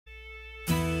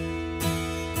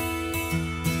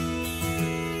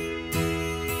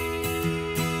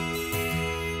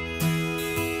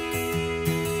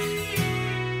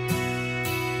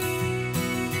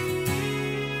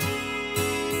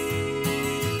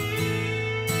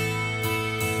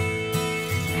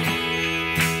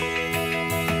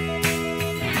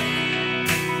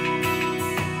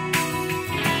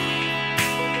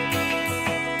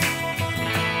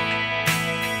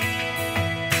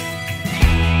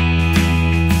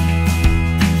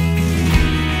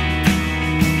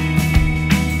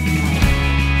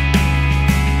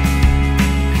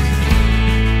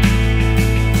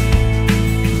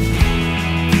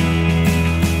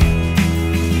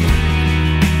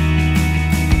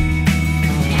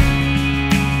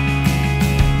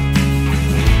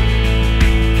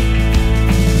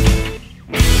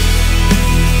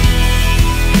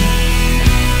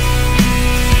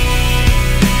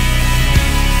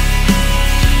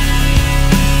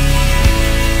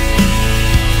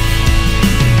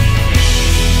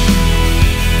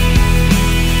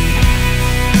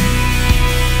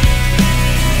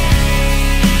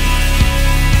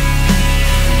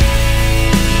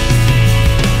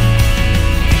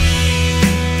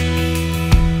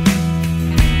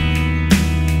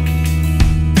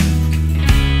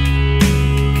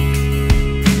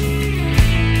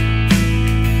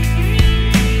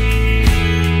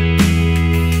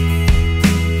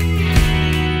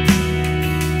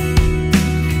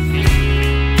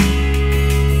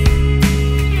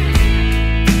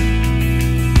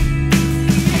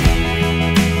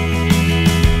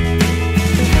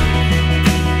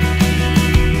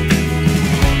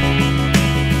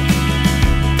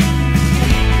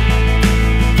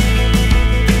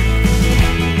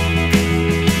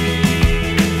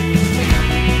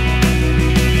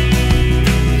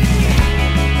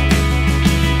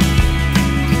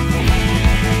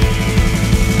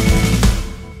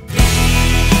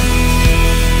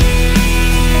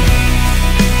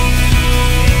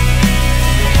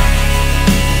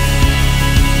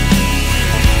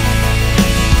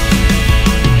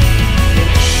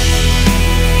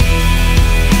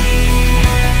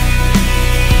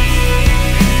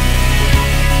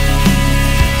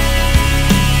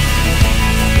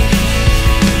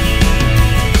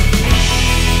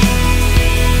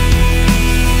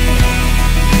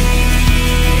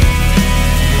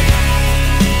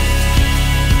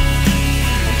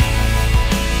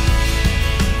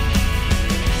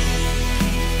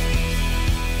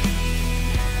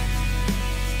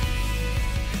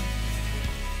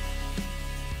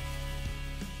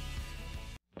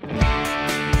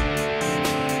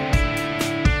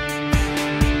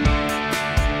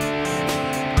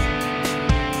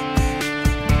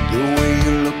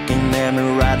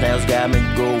got me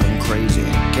going crazy.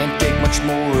 Can't take much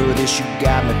more of this, you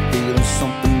got me feeling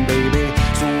something, baby.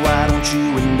 So why don't you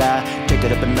and I take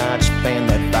it up a notch, fan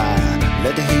that fire.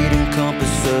 Let the heat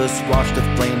encompass us, watch the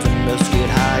flames and us get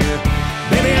higher.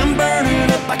 Baby, I'm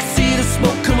burning up, I can see the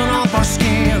smoke coming off our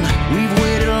skin. We've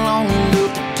waited long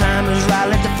enough, the time is right,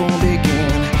 let the fun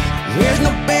begin. There's no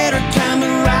better time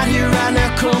than right here, right now,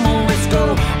 come on, let's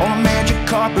go. On a magic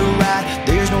carpet ride,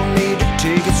 there's no need to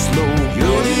take it slow.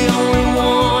 You're the only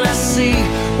one I see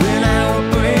when I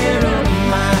open up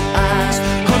my eyes.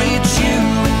 Honey, it's you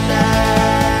and I.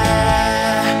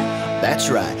 That's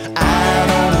right, I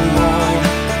don't want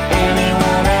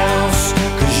anyone else,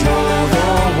 'cause you're the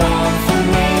one for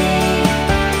me.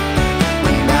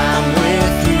 When I'm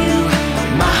with you,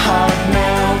 my heart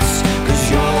melts, 'cause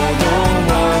you're the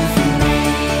one for me.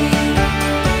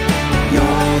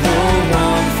 You're the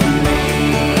one for me.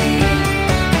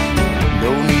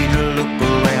 No need to look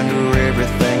around, you're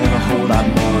everything and a whole lot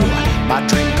more. My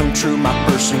dream come true, my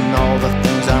person, all the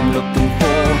things I'm looking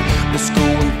for. Let's go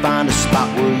and find a spot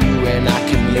where you and I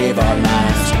can live our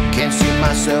lives. Can't see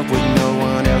myself with no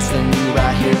one else than you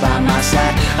right here by my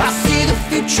side. I see the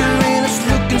future and it's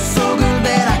looking so good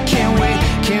that I can't wait.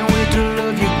 Can't wait to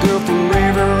love you, girl,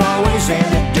 forever, always, and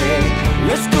today.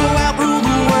 Let's go out, rule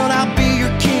the world, I'll be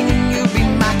your king and you'll be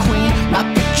my queen. My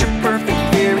picture perfect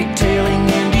fairy tailing,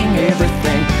 ending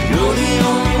everything. You're the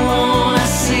only one I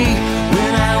see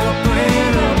when I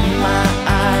open up my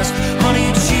eyes. Honey,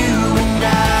 it's you and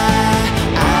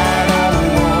I don't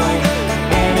want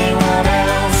anyone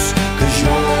else, 'cause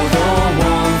you're the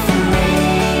one for me.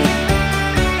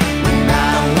 When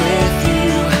I'm with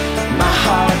you, my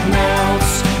heart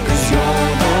melts, 'cause you're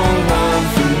the one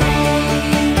for me.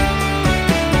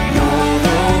 You're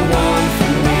the one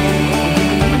for me.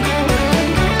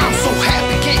 I'm so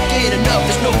happy, can't get enough.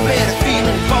 There's no better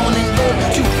feeling, falling in love.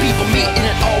 Two people meet and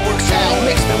it all works out.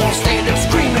 Makes me wanna stand up,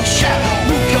 scream and shout.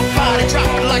 Move your body,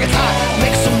 drop it like it's hot.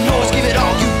 Make some noise, give it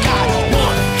all you got.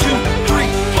 1, 2, 3,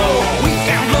 4. We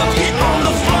found love, get on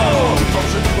the floor.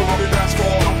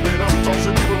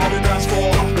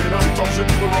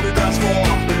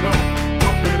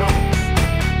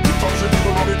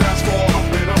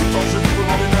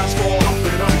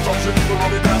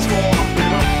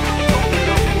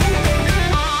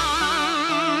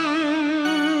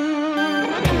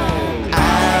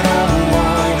 I don't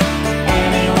want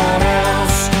anyone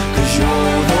else, 'cause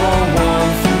you're the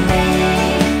one for me.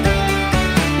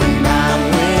 When I'm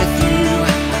with you,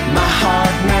 my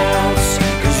heart melts,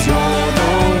 'cause you're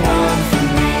the one for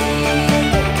me.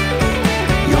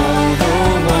 You're the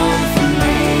one for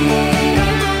me.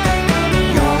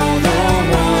 You're the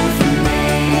one for me.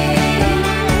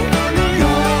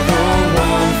 You're the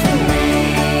one for me.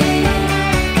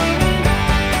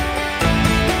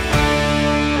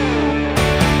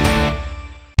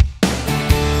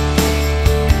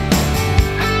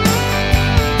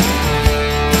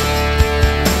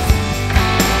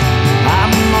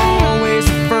 I'm always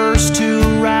the first to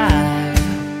arrive,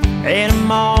 and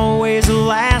I'm always the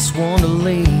last one to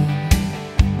leave.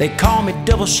 They call me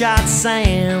Double Shot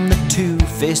Sam, the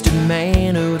two-fisted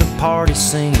man of the party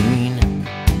scene.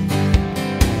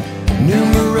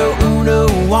 Numero uno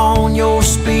on your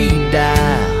speed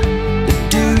dial, the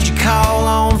dude you call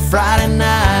on Friday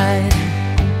night.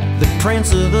 The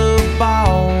prince of the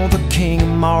ball, the king of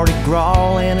Mardi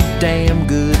Gras, and a damn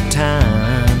good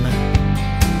time.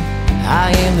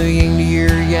 I am the yin to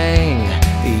your yang,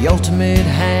 the ultimate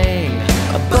hang,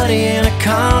 a buddy and a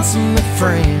consummate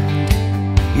friend.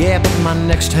 Yeah, but my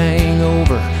next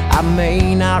hangover, I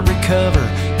may not recover,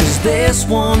 'cause this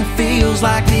one feels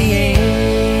like the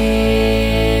end.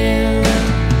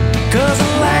 'Cause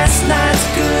last night's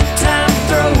good time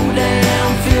throwdown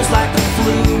feels like the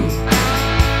flu.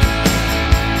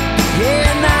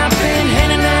 Yeah, and I've been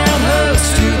handing out hugs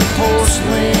to the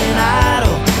porcelain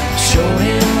idol,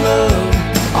 showing him love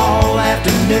all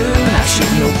afternoon. I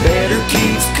should know better,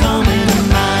 keeps coming to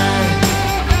mind.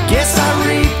 Guess I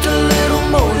reaped a little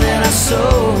more than I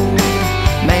sowed.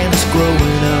 Man, it's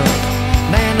growing up.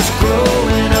 Man, it's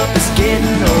growing up. It's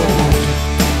getting old.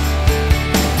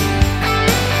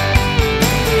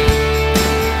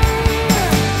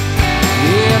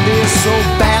 Yeah, this old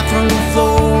bathroom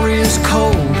floor is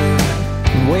colder,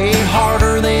 way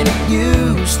harder than it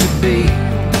used to be.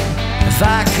 If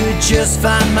I could just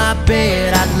find my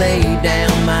bed, I'd lay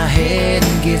down my head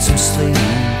and get some sleep.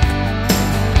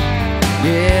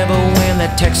 Yeah, but when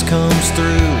that text comes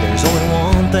through, there's only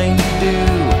one thing to do.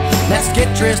 Let's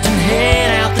get dressed and head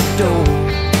out the door.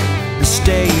 We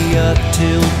stay up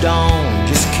till dawn,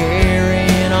 just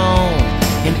carrying on,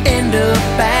 and end up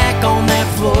back on that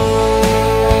floor.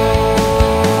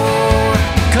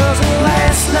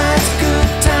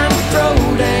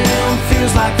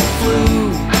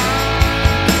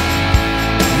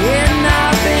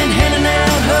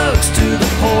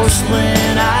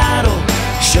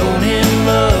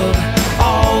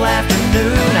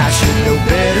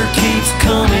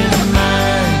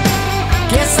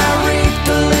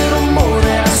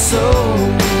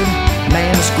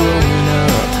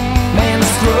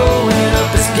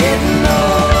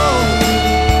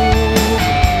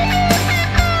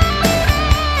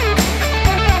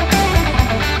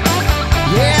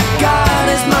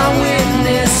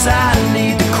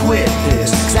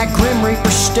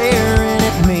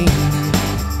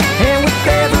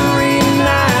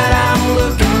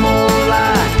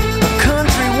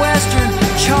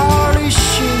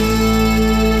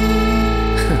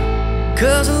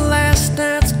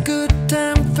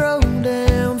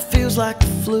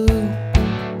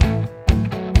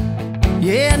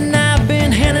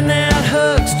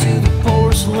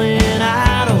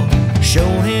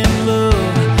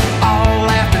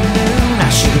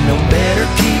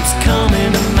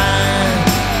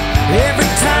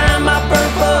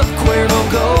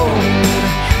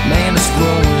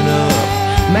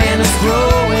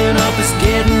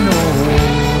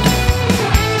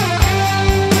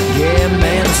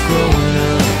 man that's growing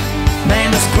up,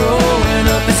 man that's growing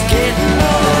up is getting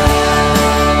old.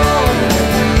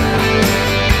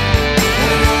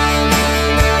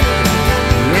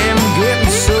 Yeah, I'm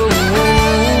getting so old.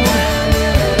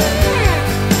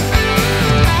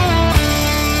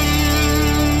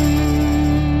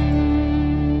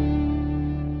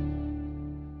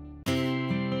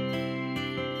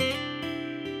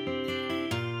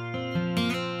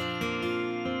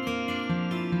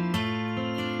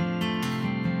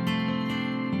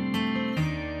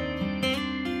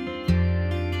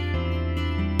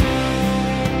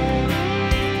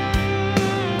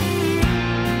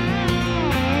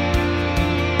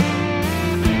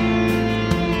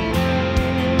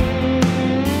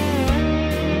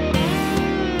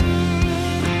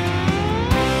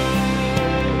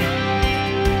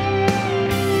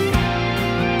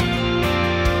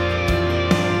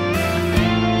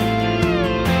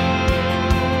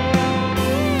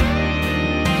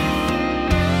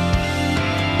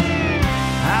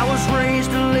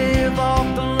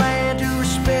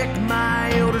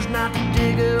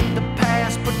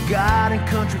 God and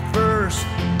country first.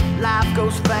 Life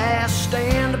goes fast.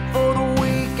 Stand up for the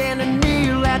weak and to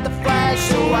kneel at the flag.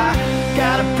 So I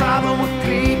got a problem with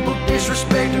people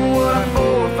disrespecting what I'm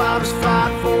forefathers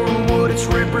fought for and what it's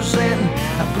representing.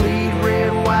 I bleed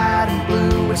red, white, and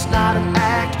blue. It's not an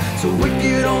act. So if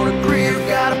you don't agree, I've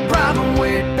got a problem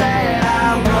with that.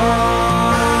 I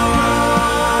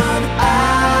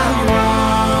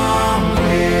run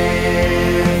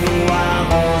with the wild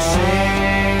horses.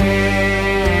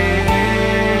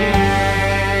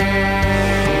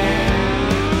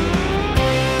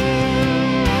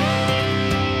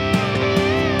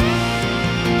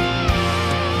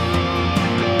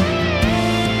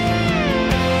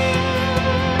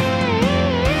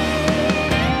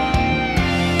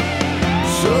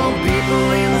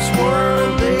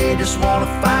 World, they just want to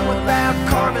fight without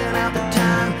carving out the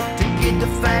time to get the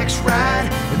facts right.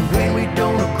 And when we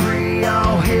don't agree,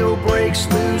 all hell breaks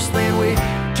loose. Then we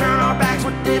turn our backs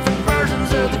with different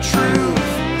versions of the truth.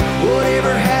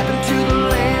 Whatever happened to the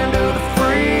land of the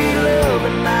free? Love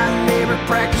and I never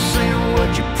practicing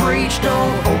what you preach.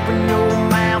 Don't open your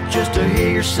mouth just to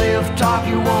hear yourself talk.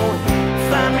 You won't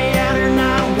find me out here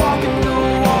not walking the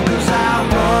walk, 'cause I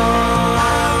run.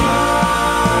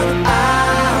 I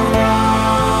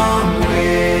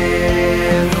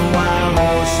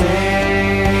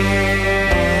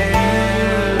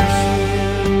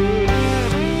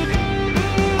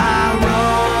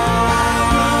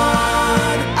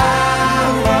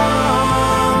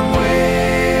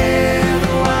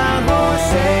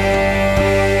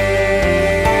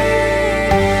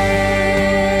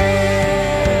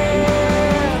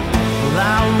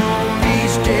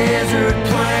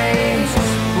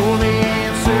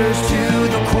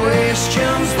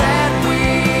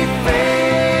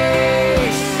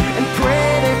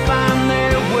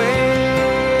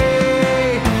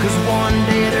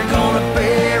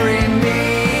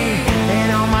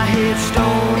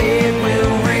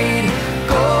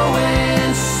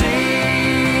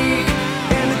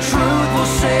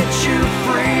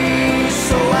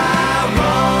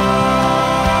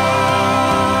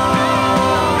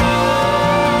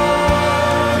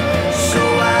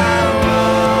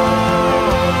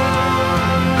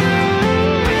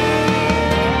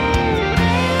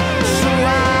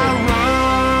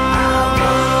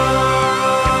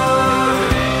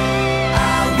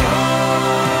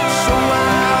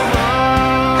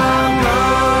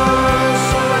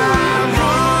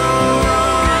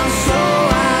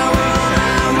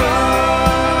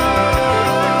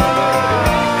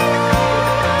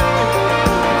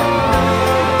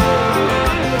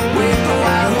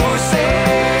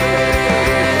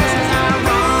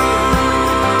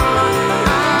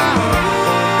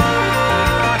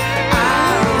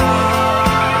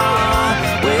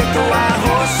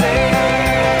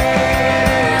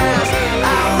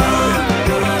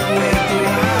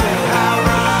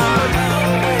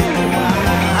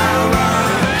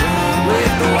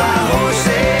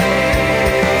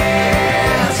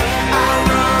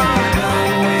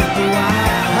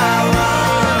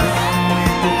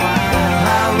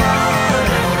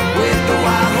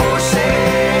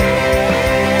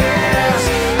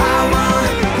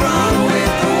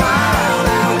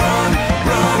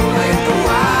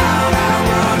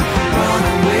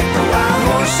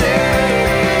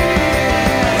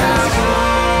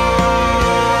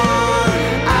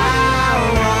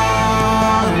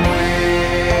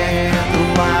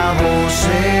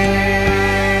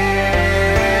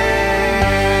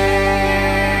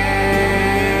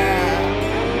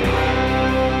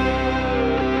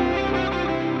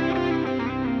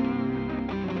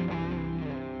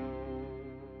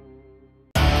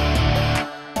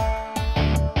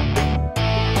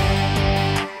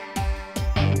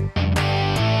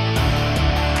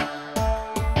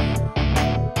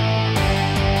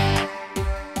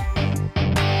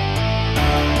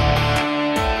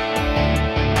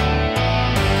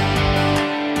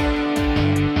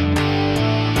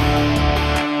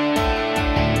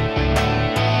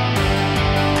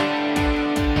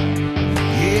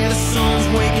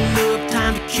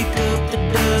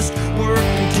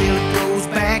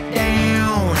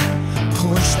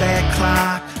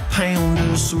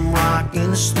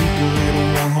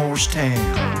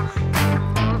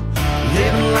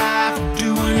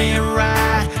it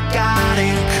right, God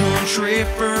and country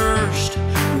first.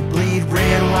 We bleed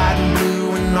red, white, and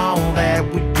blue, and all that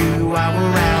we do while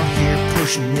we're out here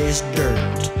pushing this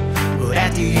dirt. But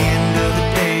at the end of the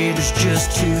day, there's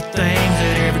just two things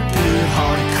that every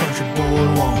good-hearted country boy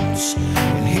wants,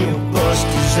 and he'll bust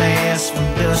his ass from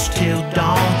dusk till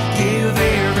dawn, give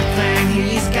everything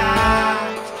he's got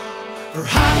for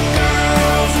hot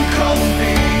girls and cold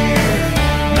beer.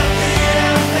 Nothing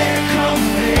out there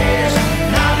compares.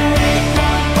 Not an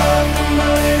 8-foot buck for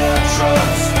mudded up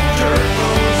trucks, dirt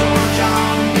roads or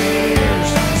John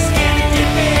Deere's. Skinny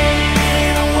dipping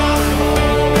in a water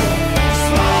hole,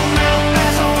 smallmouth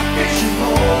bass on a fishing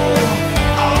pole.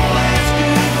 All that's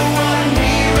good, but what I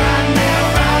need right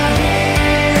now, right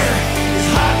here, is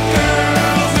hot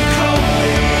girls and cold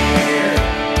beer.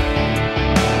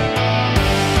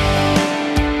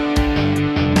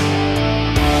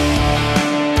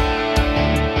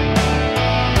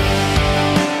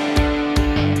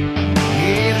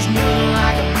 Yeah, there's nothing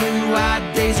like a blue-eyed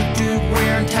Daisy Duke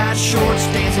wearing tight shorts,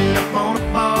 dancing up on a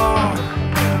bar,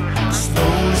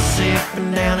 slowly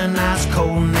sipping down an ice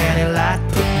cold natty light,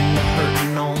 putting the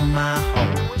hurting on my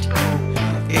heart.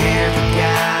 Every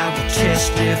guy will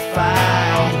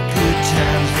testify all the